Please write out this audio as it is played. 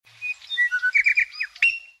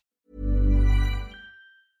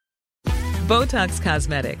Botox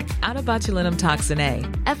Cosmetic, out of botulinum toxin A,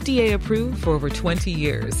 FDA approved for over 20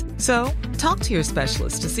 years. So, talk to your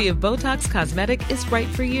specialist to see if Botox Cosmetic is right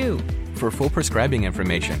for you. For full prescribing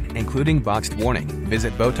information, including boxed warning,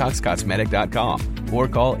 visit BotoxCosmetic.com or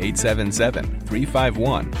call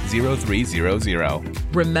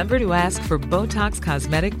 877-351-0300. Remember to ask for Botox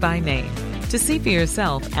Cosmetic by name. To see for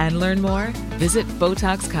yourself and learn more, visit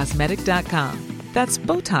BotoxCosmetic.com. That's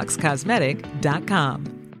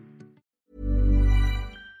BotoxCosmetic.com.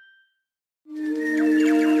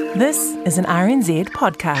 This is an RNZ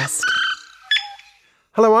podcast.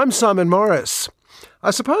 Hello, I'm Simon Morris.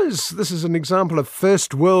 I suppose this is an example of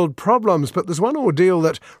first world problems, but there's one ordeal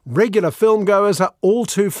that regular filmgoers are all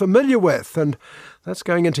too familiar with, and that's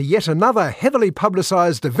going into yet another heavily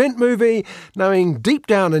publicised event movie, knowing deep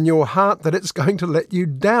down in your heart that it's going to let you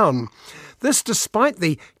down. This despite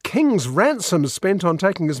the king's ransom spent on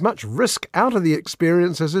taking as much risk out of the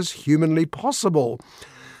experience as is humanly possible.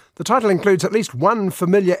 The title includes at least one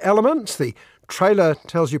familiar element. The trailer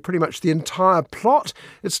tells you pretty much the entire plot.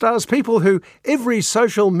 It stars people who every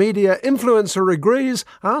social media influencer agrees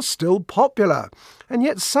are still popular. And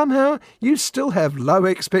yet somehow you still have low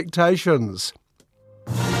expectations.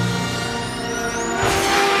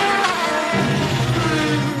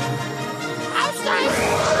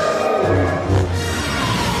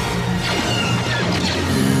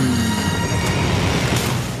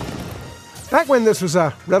 Back when this was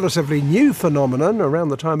a relatively new phenomenon, around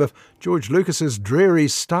the time of George Lucas's dreary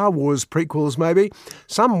Star Wars prequels maybe,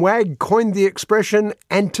 some wag coined the expression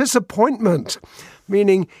 "anticipantment,"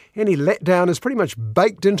 meaning any letdown is pretty much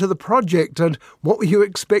baked into the project, and what were you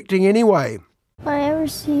expecting anyway? Will I ever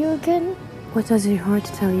see you again? What does your heart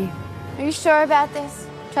tell you? Are you sure about this?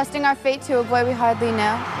 Trusting our fate to a boy we hardly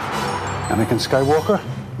know? Anakin Skywalker,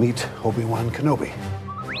 meet Obi-Wan Kenobi.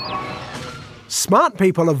 Smart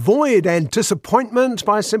people avoid anticipantment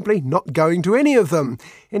by simply not going to any of them.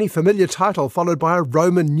 Any familiar title followed by a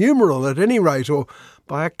Roman numeral at any rate, or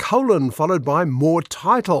by a colon followed by more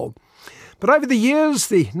title. But over the years,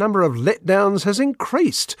 the number of letdowns has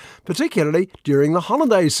increased, particularly during the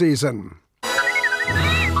holiday season.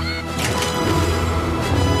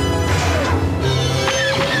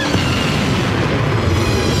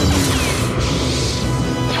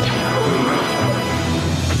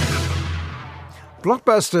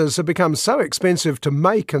 Blockbusters have become so expensive to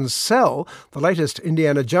make and sell. The latest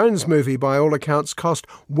Indiana Jones movie, by all accounts, cost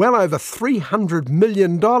well over $300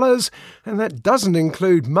 million, and that doesn't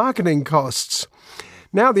include marketing costs.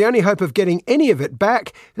 Now the only hope of getting any of it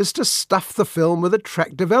back is to stuff the film with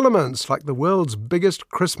attractive elements, like the world's biggest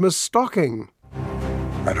Christmas stocking.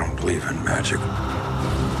 I don't believe in magic,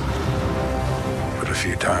 but a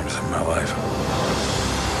few times in my life,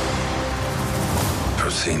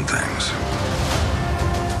 I've seen things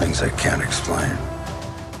I can't explain.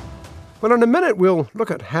 Well, in a minute we'll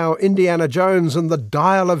look at how Indiana Jones and the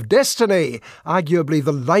Dial of Destiny, arguably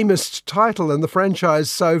the lamest title in the franchise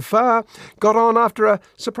so far, got on after a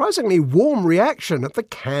surprisingly warm reaction at the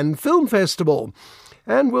Cannes Film Festival.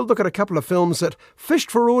 And we'll look at a couple of films that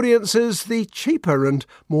fished for audiences the cheaper and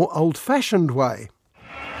more old-fashioned way.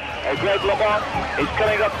 Greg LeMond is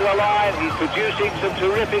coming up to the line. He's producing some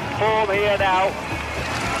terrific form here now.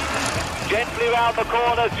 Gently round the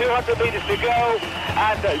corner, 200 metres to go,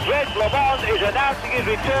 and Greg LeMond is announcing his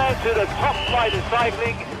return to the top flight of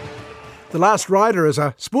cycling. The Last Rider is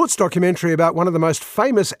a sports documentary about one of the most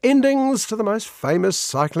famous endings to the most famous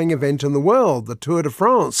cycling event in the world, the Tour de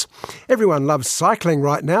France. Everyone loves cycling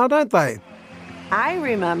right now, don't they? I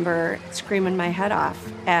remember screaming my head off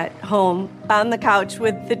at home on the couch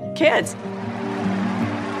with the kids.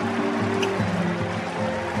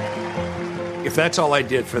 If that's all I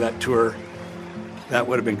did for that tour, that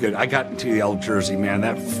would have been good. I got into the old jersey, man.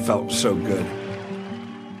 That felt so good.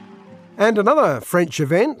 And another French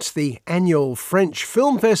event, the annual French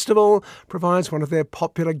Film Festival, provides one of their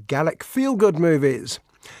popular Gallic feel-good movies.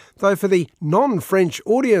 Though for the non-French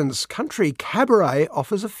audience, country cabaret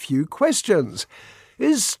offers a few questions.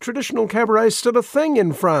 Is traditional cabaret still a thing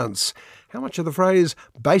in France? How much of the phrase,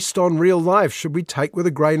 based on real life, should we take with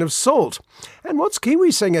a grain of salt? And what's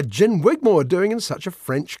Kiwi singer Gin Wigmore doing in such a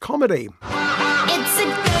French comedy? It's a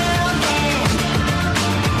girl game.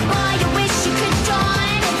 Boy, you wish you could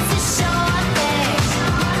join. It's a short thing.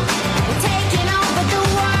 We're taking over the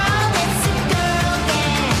world. It's a girl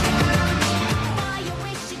game. Boy, you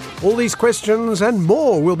wish you could. All these questions and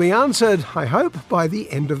more will be answered, I hope, by the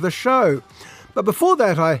end of the show. But before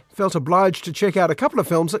that, I felt obliged to check out a couple of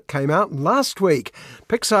films that came out last week.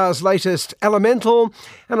 Pixar's latest Elemental,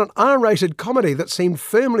 and an R-rated comedy that seemed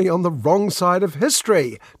firmly on the wrong side of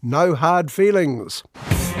history, No Hard Feelings.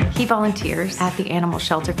 He volunteers at the animal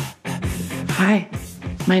shelter. Hi.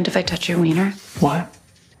 Mind if I touch your wiener? What?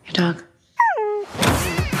 Your dog.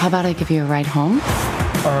 How about I give you a ride home?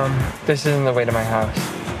 This isn't the way to my house.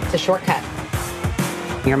 It's a shortcut.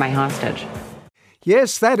 You're my hostage.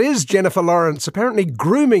 Yes, that is Jennifer Lawrence, apparently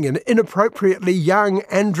grooming an inappropriately young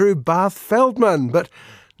Andrew Barth Feldman. But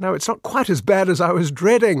no, it's not quite as bad as I was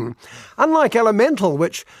dreading. Unlike Elemental,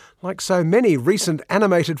 which, like so many recent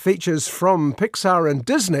animated features from Pixar and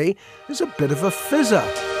Disney, is a bit of a fizzer.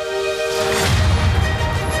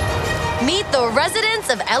 Meet the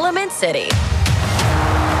residents of Element City.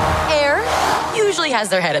 Air usually has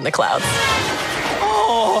their head in the clouds.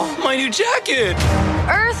 Oh, my new jacket!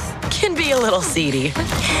 Earth can be a little seedy.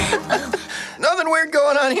 Nothing weird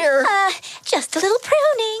going on here. Just a little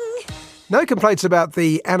pruning. No complaints about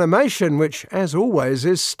the animation, which, as always,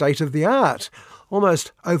 is state-of-the-art.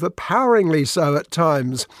 Almost overpoweringly so at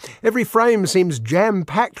times. Every frame seems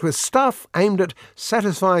jam-packed with stuff aimed at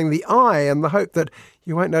satisfying the eye and the hope that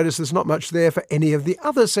you won't notice there's not much there for any of the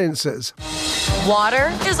other senses.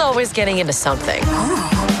 Water is always getting into something.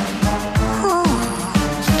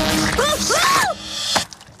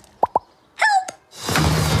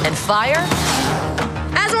 And fire?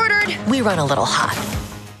 As ordered, we run a little hot.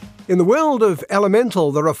 In the world of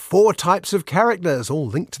Elemental, there are 4 types of characters, all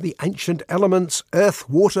linked to the ancient elements earth,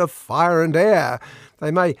 water, fire and air. They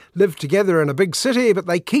may live together in a big city, but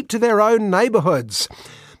they keep to their own neighbourhoods.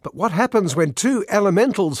 But what happens when 2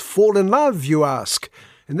 elementals fall in love, you ask?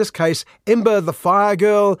 In this case, Ember the fire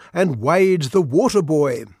girl and Wade the water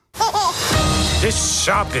boy. This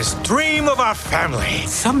shop is dream of our family.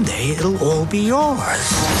 Someday it'll all be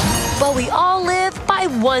yours. But we all live by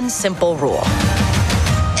one simple rule.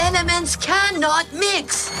 Elements cannot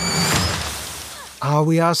mix. Are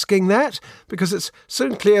we asking that? Because it's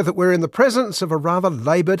soon clear that we're in the presence of a rather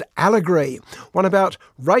laboured allegory. One about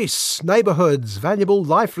race, neighbourhoods, valuable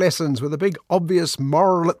life lessons with a big obvious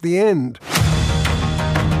moral at the end.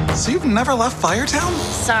 So you've never left Firetown?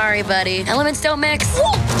 Sorry, buddy. Elements don't mix.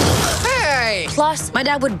 Hey! Plus, my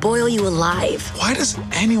dad would boil you alive. Why does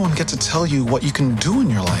anyone get to tell you what you can do in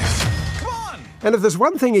your life? And if there's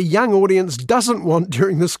one thing a young audience doesn't want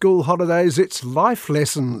during the school holidays, it's life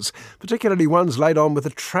lessons, particularly ones laid on with a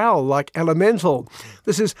trowel like Elemental.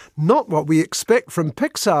 This is not what we expect from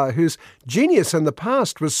Pixar, whose genius in the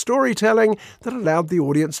past was storytelling that allowed the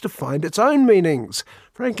audience to find its own meanings.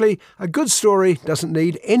 Frankly, a good story doesn't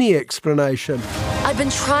need any explanation. I've been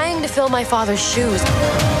trying to fill my father's shoes,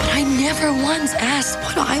 but I never once asked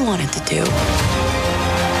what I wanted to do.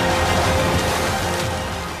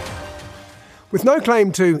 With no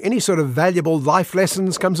claim to any sort of valuable life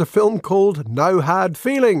lessons comes a film called No Hard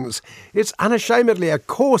Feelings. It's unashamedly a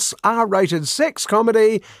coarse R-rated sex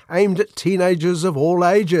comedy aimed at teenagers of all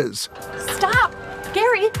ages. Stop!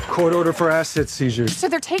 Gary! Court order for asset seizures. So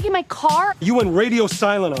they're taking my car? You went radio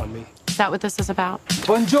silent on me. Is that what this is about?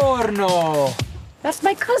 Buongiorno! That's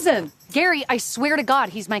my cousin. Gary, I swear to God,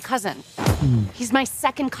 he's my cousin. He's my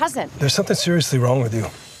second cousin. There's something seriously wrong with you.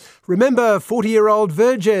 Remember 40-year-old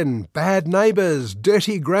virgin, bad neighbours,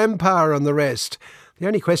 dirty grandpa and the rest. The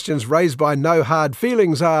only questions raised by No Hard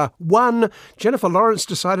Feelings are, 1, Jennifer Lawrence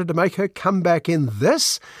decided to make her comeback in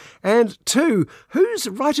this? And 2, who's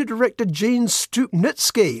writer-director Gene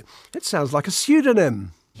Stupnitsky? It sounds like a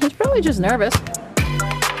pseudonym. He's probably just nervous.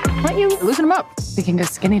 Why don't you loosen him up? We can go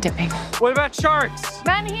skinny dipping. What about sharks?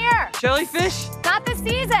 None here. Jellyfish? Not this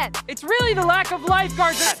season. It's really the lack of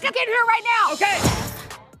lifeguards. Let's get in here right now. Okay.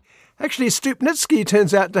 Actually, Stupnitsky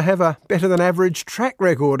turns out to have a better-than-average track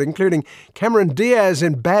record, including Cameron Diaz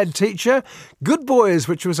in Bad Teacher, Good Boys,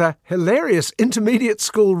 which was a hilarious intermediate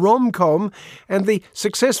school rom-com, and the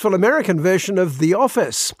successful American version of The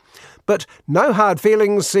Office. But No Hard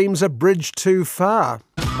Feelings seems a bridge too far.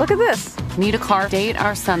 Look at this. Need a car, date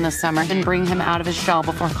our son this summer, and bring him out of his shell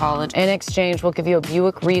before college. In exchange, we'll give you a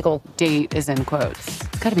Buick Regal. Date is in quotes.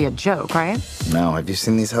 It's gotta be a joke, right? No, have you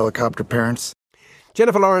seen these helicopter parents?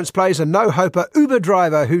 Jennifer Lawrence plays a no-hoper Uber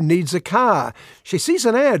driver who needs a car. She sees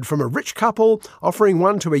an ad from a rich couple offering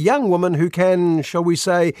one to a young woman who can, shall we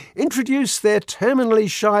say, introduce their terminally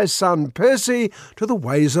shy son Percy to the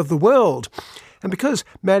ways of the world. And because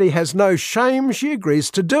Maddie has no shame, she agrees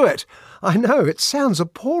to do it. I know, it sounds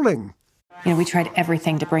appalling. You know, we tried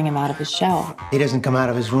everything to bring him out of his shell. He doesn't come out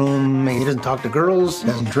of his room, he doesn't talk to girls,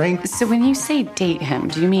 doesn't drink. So when you say date him,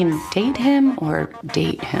 do you mean date him or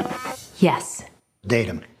date him? Yes. Date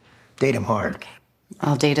him. Date him hard. Okay.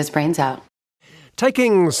 I'll date his brains out.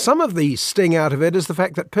 Taking some of the sting out of it is the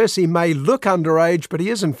fact that Percy may look underage, but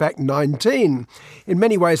he is in fact 19. In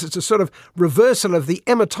many ways, it's a sort of reversal of the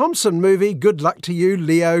Emma Thompson movie Good Luck to You,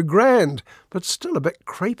 Leo Grand, but still a bit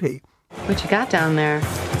creepy. What you got down there?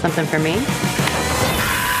 Something for me?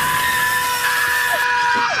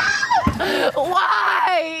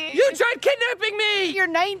 Why? You tried kidnapping me! You're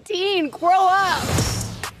 19. Grow up.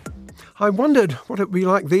 I wondered what it would be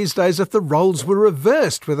like these days if the roles were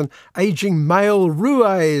reversed, with an ageing male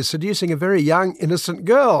roue seducing a very young, innocent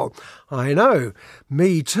girl. I know,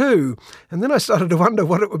 me too. And then I started to wonder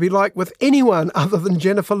what it would be like with anyone other than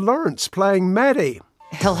Jennifer Lawrence playing Maddie.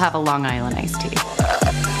 He'll have a Long Island iced tea.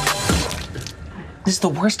 This is the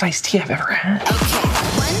worst iced tea I've ever had.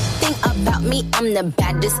 One thing about me, I'm the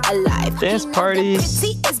baddest alive. Dance party.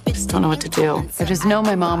 Don't know what to do. I just know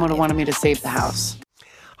my mom would have wanted me to save the house.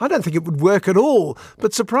 I don't think it would work at all,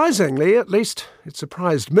 but surprisingly, at least it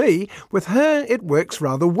surprised me, with her it works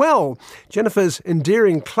rather well. Jennifer's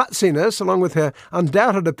endearing klutziness, along with her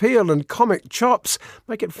undoubted appeal and comic chops,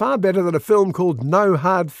 make it far better than a film called No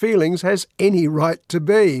Hard Feelings has any right to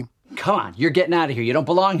be. Come on, you're getting out of here. You don't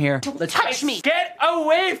belong here. Let's touch me. Get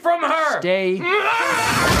away from her! Stay.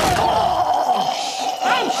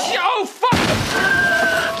 Oh, fuck!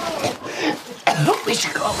 We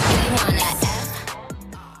should go.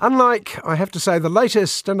 Unlike, I have to say, the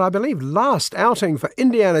latest and I believe last outing for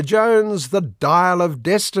Indiana Jones, The Dial of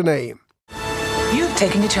Destiny. You've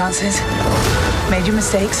taken your chances, made your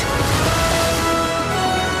mistakes,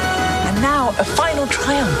 and now a final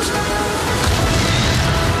triumph.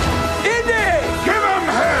 Indy! Give him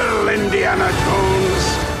hell, Indiana Jones!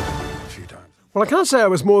 Well, I can't say I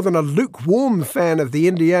was more than a lukewarm fan of the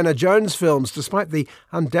Indiana Jones films, despite the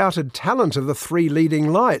undoubted talent of the three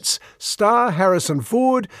leading lights: star Harrison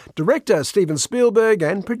Ford, director Steven Spielberg,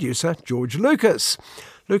 and producer George Lucas.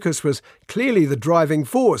 Lucas was clearly the driving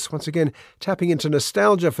force, once again tapping into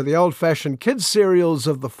nostalgia for the old-fashioned kids' serials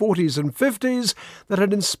of the 40s and 50s that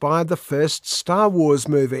had inspired the first Star Wars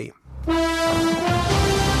movie.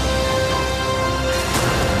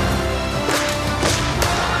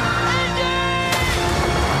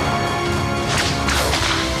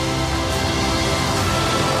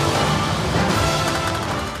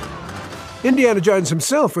 Indiana Jones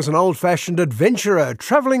himself was an old-fashioned adventurer,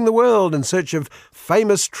 travelling the world in search of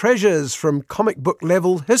famous treasures from comic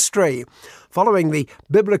book-level history. Following the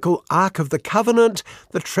biblical Ark of the Covenant,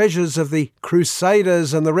 the treasures of the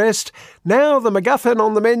Crusaders and the rest, now the MacGuffin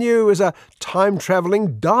on the menu is a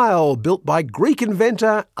time-travelling dial built by Greek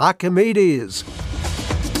inventor Archimedes.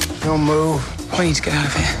 Don't move. Please get out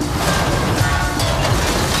of here.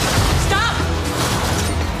 Stop!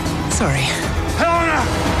 Sorry.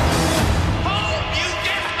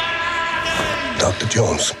 Dr.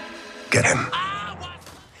 Jones, get him.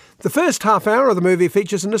 The first half hour of the movie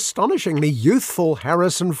features an astonishingly youthful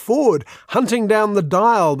Harrison Ford hunting down the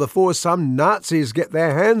dial before some Nazis get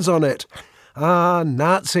their hands on it. Ah,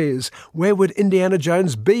 Nazis, where would Indiana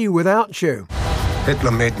Jones be without you? Hitler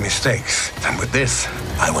made mistakes, and with this,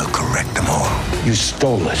 I will correct them all. You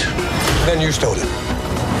stole it. Then you stole it.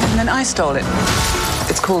 And then I stole it.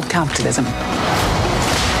 It's called capitalism.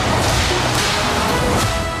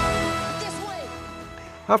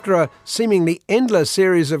 After a seemingly endless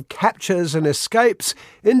series of captures and escapes,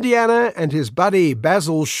 Indiana and his buddy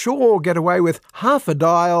Basil Shaw get away with half a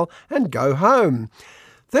dial and go home.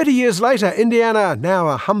 30 years later, Indiana, now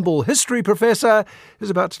a humble history professor, is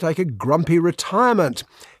about to take a grumpy retirement.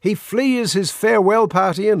 He flees his farewell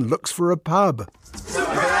party and looks for a pub.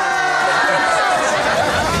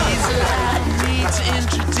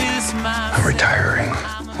 I'm retiring.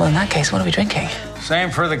 Well, in that case, what are we drinking?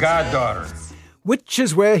 Same for the goddaughter. Which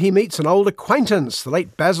is where he meets an old acquaintance, the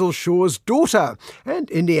late Basil Shaw's daughter, and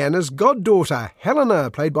Indiana's goddaughter, Helena,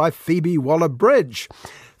 played by Phoebe Waller-Bridge.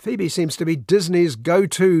 Phoebe seems to be Disney's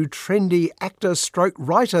go-to trendy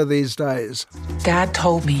actor-stroke-writer these days. Dad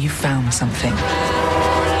told me you found something.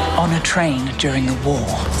 On a train during the war.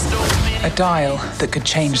 A dial that could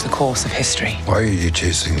change the course of history. Why are you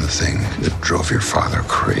chasing the thing that drove your father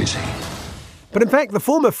crazy? But in fact, the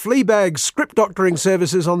former Fleabag script doctoring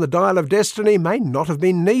services on the Dial of Destiny may not have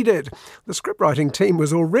been needed. The scriptwriting team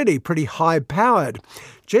was already pretty high-powered.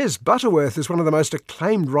 Jez Butterworth is one of the most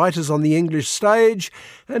acclaimed writers on the English stage,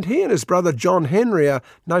 and he and his brother John Henry are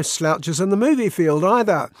no slouches in the movie field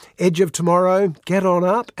either. Edge of Tomorrow, Get On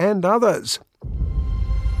Up, and others.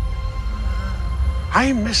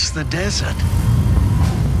 I miss the desert.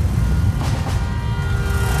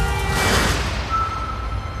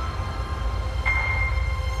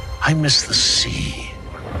 I miss the sea.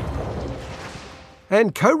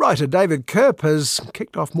 And co-writer David Koepp has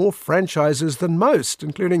kicked off more franchises than most,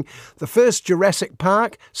 including the first Jurassic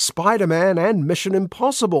Park, Spider-Man and Mission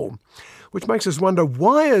Impossible. Which makes us wonder,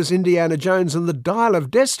 why is Indiana Jones and the Dial of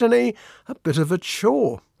Destiny a bit of a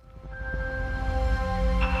chore?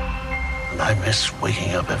 And I miss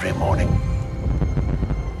waking up every morning,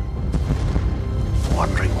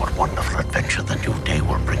 wondering what wonderful adventure the new day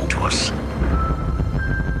will bring to us.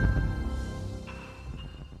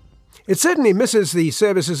 It certainly misses the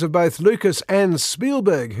services of both Lucas and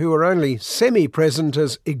Spielberg, who are only semi-present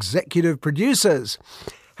as executive producers.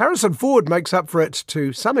 Harrison Ford makes up for it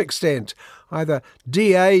to some extent, either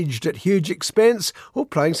de-aged at huge expense or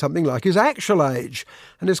playing something like his actual age,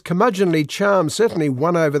 and his curmudgeonly charm certainly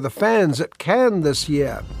won over the fans at Cannes this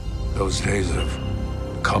year. Those days have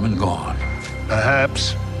come and gone.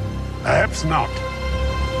 Perhaps not.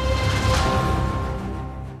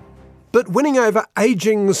 But winning over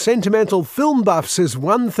ageing, sentimental film buffs is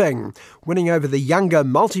one thing. Winning over the younger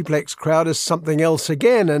multiplex crowd is something else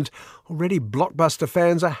again, and already blockbuster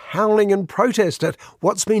fans are howling in protest at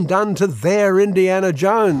what's been done to their Indiana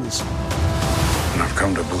Jones. And I've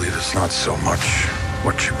come to believe it's not so much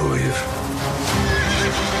what you believe.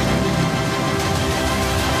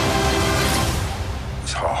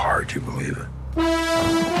 It's how hard you believe it.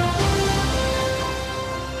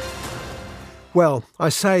 Well, I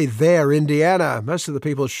say their Indiana. Most of the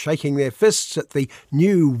people shaking their fists at the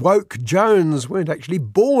new woke Jones weren't actually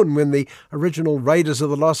born when the original Raiders of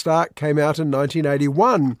the Lost Ark came out in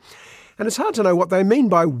 1981. And it's hard to know what they mean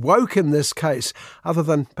by woke in this case, other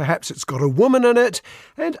than perhaps it's got a woman in it,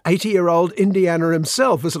 and 80-year-old Indiana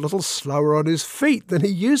himself is a little slower on his feet than he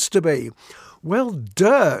used to be. Well,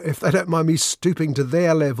 duh, if they don't mind me stooping to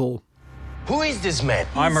their level. Who is this man?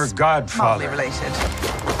 I'm her godfather. related.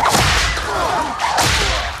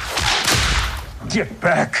 Get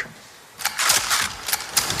back!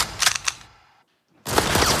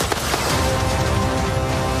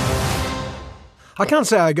 I can't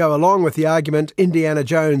say I go along with the argument Indiana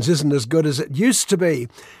Jones isn't as good as it used to be.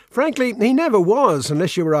 Frankly, he never was,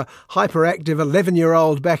 unless you were a hyperactive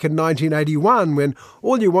 11-year-old back in 1981 when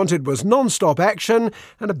all you wanted was non-stop action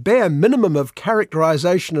and a bare minimum of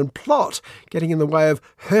characterisation and plot getting in the way of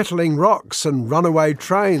hurtling rocks and runaway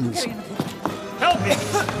trains. Help me!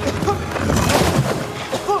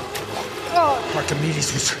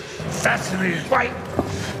 Archimedes was fascinated by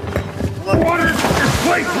water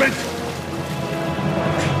displacement.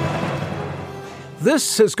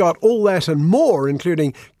 This has got all that and more,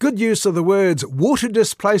 including good use of the words water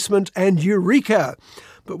displacement and eureka.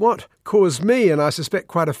 But what caused me, and I suspect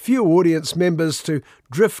quite a few audience members, to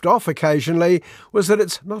drift off occasionally was that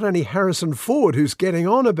it's not only Harrison Ford who's getting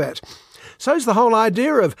on a bit. So's the whole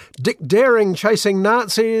idea of Dick Daring chasing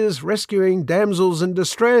Nazis, rescuing damsels in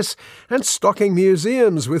distress, and stocking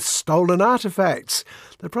museums with stolen artefacts.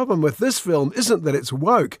 The problem with this film isn't that it's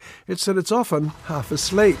woke, it's that it's often half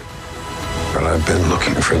asleep. But I've been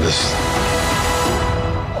looking for this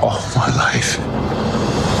all my life.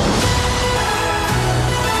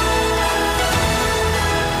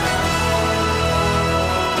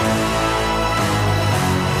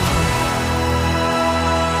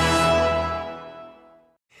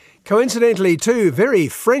 Coincidentally, two very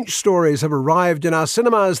French stories have arrived in our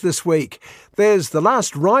cinemas this week. There's The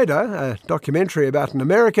Last Rider, a documentary about an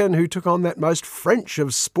American who took on that most French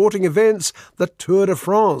of sporting events, the Tour de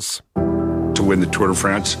France. To win the Tour de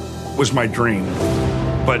France was my dream,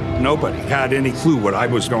 but nobody had any clue what I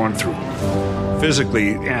was going through.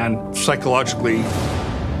 Physically and psychologically,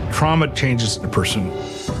 trauma changes a person.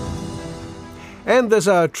 And there's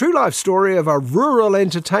a true life story of a rural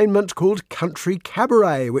entertainment called Country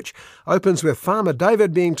Cabaret, which opens with Farmer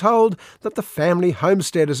David being told that the family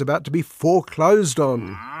homestead is about to be foreclosed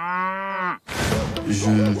on. Je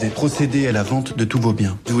vais procéder à la vente de tous vos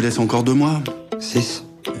biens. Je vous laisse encore 2 mois. 6,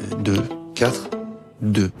 2, 4,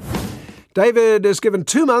 2. David is given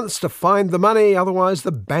 2 months to find the money, otherwise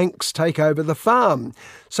the banks take over the farm.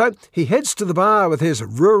 So he heads to the bar with his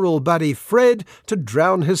rural buddy Fred to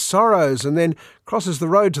drown his sorrows and then crosses the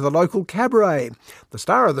road to the local cabaret. The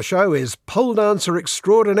star of the show is pole dancer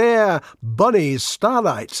extraordinaire Bonnie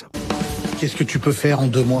Starlight. Qu'est-ce que tu peux faire en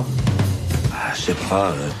 2 mois? Je sais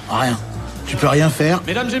pas. Rien. Tu peux rien faire?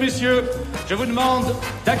 Mesdames et messieurs, je vous demande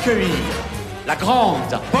d'accueillir la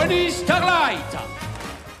grande Bonnie Starlight.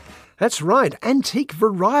 That's right, antique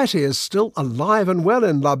variety is still alive and well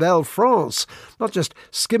in La Belle France. Not just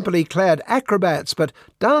skimpily clad acrobats, but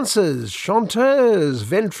dancers, chanteurs,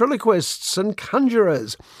 ventriloquists and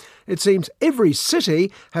conjurors. It seems every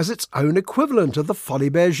city has its own equivalent of the Folies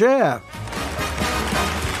Bergère.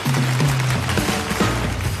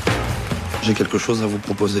 J'ai quelque chose à vous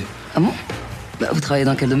proposer. Ah bon? Vous travaillez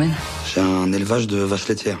dans quel domaine? J'ai un élevage de vaches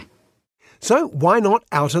laitières. So why not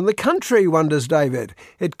out in the country, wonders David?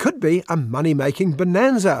 It could be a money-making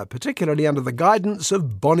bonanza, particularly under the guidance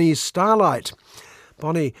of Bonnie Starlight.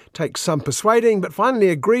 Bonnie takes some persuading, but finally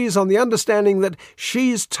agrees on the understanding that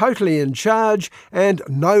she's totally in charge and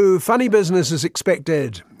no funny business is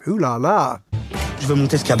expected. Ooh la la. Je veux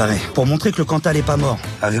monter ce cabaret pour montrer que le Cantal est pas mort.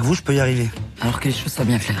 Avec vous, je peux y arriver. Alors que les choses soient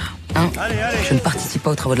bien claires. 1. Je ne participe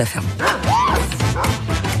pas aux travaux de la ferme.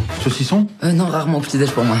 Saucisson? Non, rarement au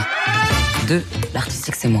petit-déj pour moi. 2.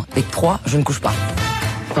 L'artistique, c'est moi. Et 3. Je ne couche pas.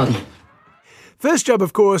 Pardon. First job,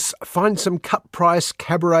 of course, find some cut-price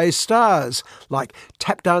cabaret stars, like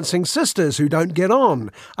tap-dancing sisters who don't get on,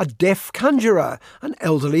 a deaf conjurer, an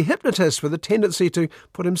elderly hypnotist with a tendency to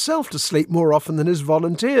put himself to sleep more often than his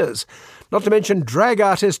volunteers, not to mention drag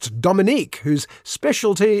artist Dominique, whose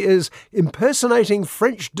specialty is impersonating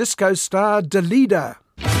French disco star Dalida.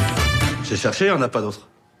 J'ai cherché, on n'a pas d'autre.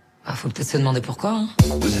 Ah, faut peut-être se demander pourquoi. Hein.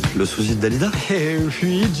 Vous êtes le sosie de Dalida? Eh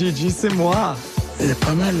oui, Gigi, c'est moi. Elle est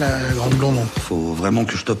pas mal, la grande blonde. Faut vraiment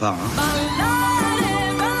que je te parle, hein.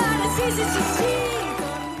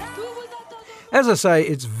 As I say,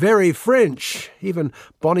 it's very French. Even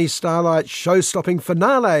Bonnie Starlight's show-stopping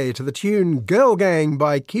finale to the tune Girl Gang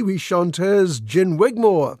by Kiwi chanteuse Gin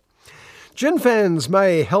Wigmore. Gin fans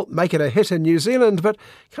may help make it a hit in New Zealand, but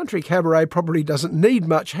Country Cabaret probably doesn't need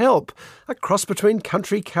much help. A cross between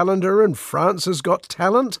Country Calendar and France's Got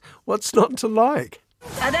Talent? What's not to like?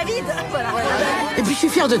 Ah, David, voilà. Et puis je suis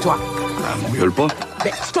fier de toi. Ah, m'engueule pas.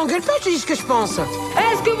 Mais je t'engueule pas, je te dis ce que je pense.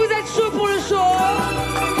 Est-ce que vous êtes chaud pour le show?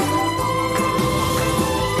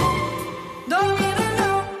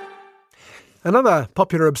 Another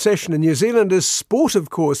popular obsession in New Zealand is sport,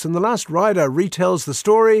 of course, and The Last Rider retells the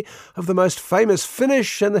story of the most famous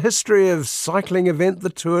finish in the history of cycling event,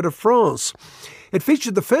 the Tour de France. It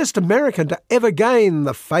featured the first American to ever gain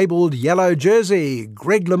the fabled yellow jersey,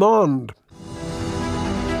 Greg LeMond.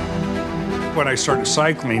 When I started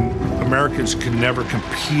cycling, Americans could never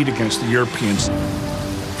compete against the Europeans.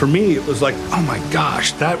 For me, it was like, oh my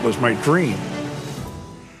gosh, that was my dream.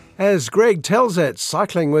 As Greg tells it,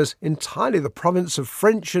 cycling was entirely the province of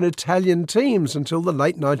French and Italian teams until the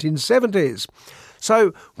late 1970s.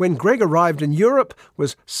 So when Greg arrived in Europe,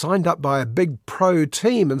 was signed up by a big pro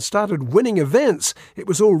team and started winning events, it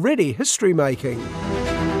was already history-making.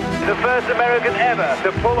 The first American ever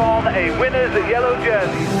to pull on a winner's yellow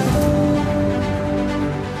jersey.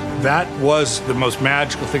 That was the most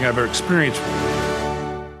magical thing I've ever experienced.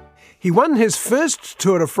 He won his first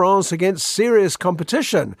Tour de France against serious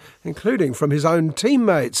competition, including from his own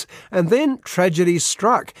teammates, and then tragedy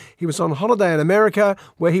struck. He was on holiday in America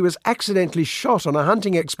where he was accidentally shot on a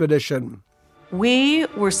hunting expedition. We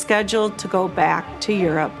were scheduled to go back to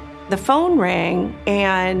Europe. The phone rang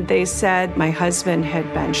and they said my husband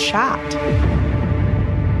had been shot.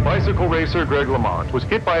 Bicycle racer Greg LeMond was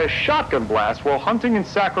hit by a shotgun blast while hunting in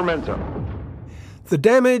Sacramento. The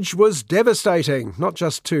damage was devastating, not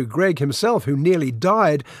just to Greg himself, who nearly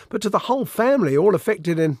died, but to the whole family, all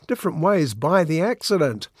affected in different ways by the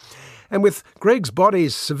accident. And with Greg's body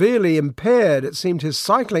severely impaired, it seemed his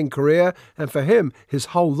cycling career, and for him, his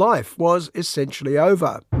whole life, was essentially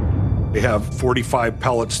over. I have 45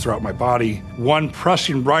 pellets throughout my body, one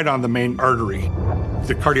pressing right on the main artery.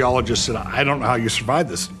 The cardiologist said, I don't know how you survived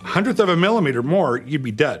this. 1/100th of a millimeter more, you'd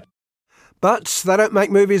be dead. But they don't make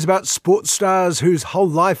movies about sports stars whose whole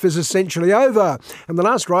life is essentially over. And The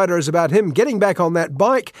Last Rider is about him getting back on that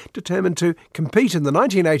bike, determined to compete in the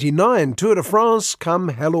 1989 Tour de France come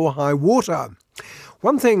hell or high water.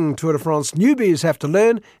 One thing Tour de France newbies have to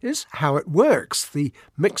learn is how it works, the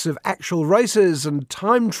mix of actual races and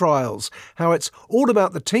time trials, how it's all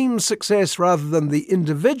about the team's success rather than the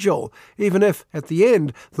individual, even if, at the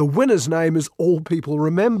end, the winner's name is all people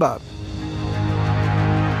remember.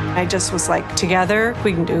 I just was like, together,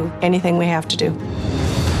 we can do anything we have to do.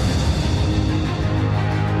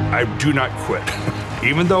 I do not quit,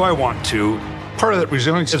 even though I want to. Part of that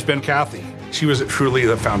resilience has been Kathy. She was truly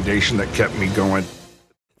the foundation that kept me going.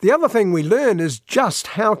 The other thing we learn is just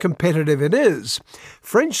how competitive it is.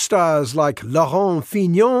 French stars like Laurent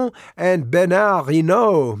Fignon and Bernard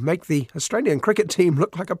Hinault make the Australian cricket team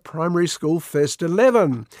look like a primary school first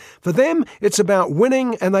 11. For them, it's about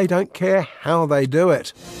winning and they don't care how they do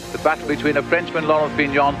it. The battle between a Frenchman, Laurent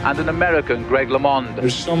Fignon, and an American, Greg LeMond.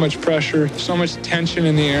 There's so much pressure, so much tension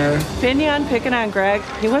in the air. Fignon picking on Greg,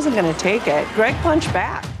 he wasn't going to take it. Greg punched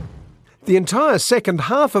back. The entire second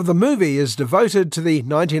half of the movie is devoted to the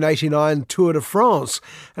 1989 Tour de France,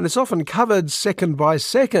 and it's often covered second by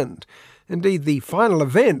second. Indeed, the final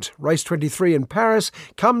event, race 23 in Paris,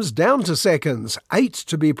 comes down to seconds, 8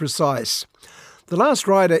 to be precise. The Last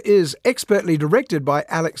Rider is expertly directed by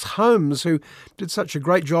Alex Holmes, who did such a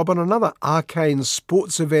great job on another arcane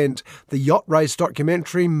sports event, the yacht race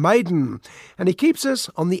documentary Maiden, and he keeps us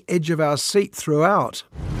on the edge of our seat throughout.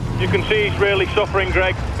 You can see he's really suffering,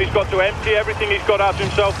 Greg. He's got to empty everything he's got out of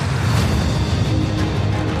himself.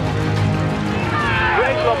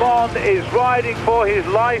 Greg LeMond is riding for his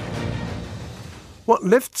life. What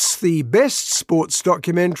lifts the best sports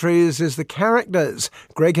documentaries is the characters,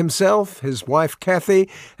 Greg himself, his wife Kathy,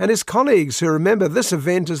 and his colleagues who remember this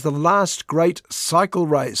event as the last great cycle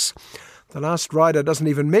race. The Last Rider doesn't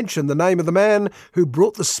even mention the name of the man who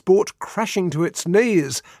brought the sport crashing to its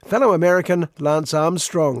knees, fellow American Lance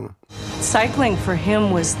Armstrong. Cycling for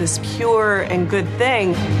him was this pure and good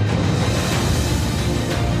thing.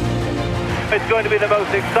 It's going to be the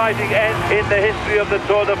most exciting end in the history of the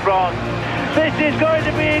Tour de France. This is going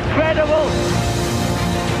to be incredible!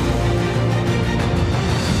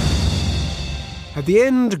 At the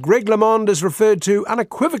end, Greg LeMond is referred to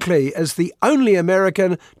unequivocally as the only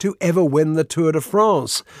American to ever win the Tour de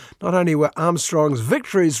France. Not only were Armstrong's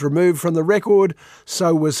victories removed from the record,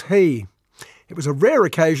 so was he. It was a rare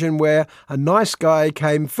occasion where a nice guy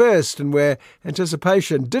came first and where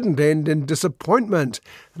anticipation didn't end in disappointment.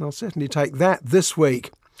 And I'll certainly take that this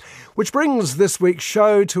week. Which brings this week's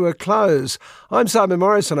show to a close. I'm Simon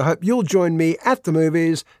Morris and I hope you'll join me at the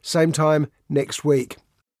movies, same time next week.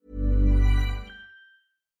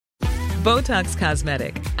 Botox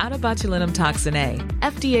Cosmetic, out of botulinum toxin A,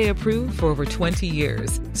 FDA approved for over 20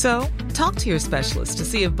 years. So, talk to your specialist to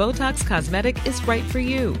see if Botox Cosmetic is right for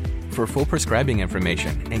you. For full prescribing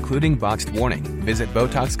information, including boxed warning, visit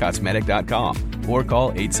BotoxCosmetic.com or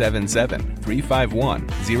call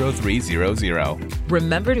 877-351-0300.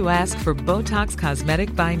 Remember to ask for Botox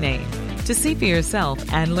Cosmetic by name. To see for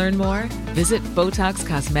yourself and learn more, visit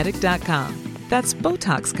BotoxCosmetic.com. That's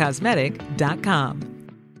BotoxCosmetic.com.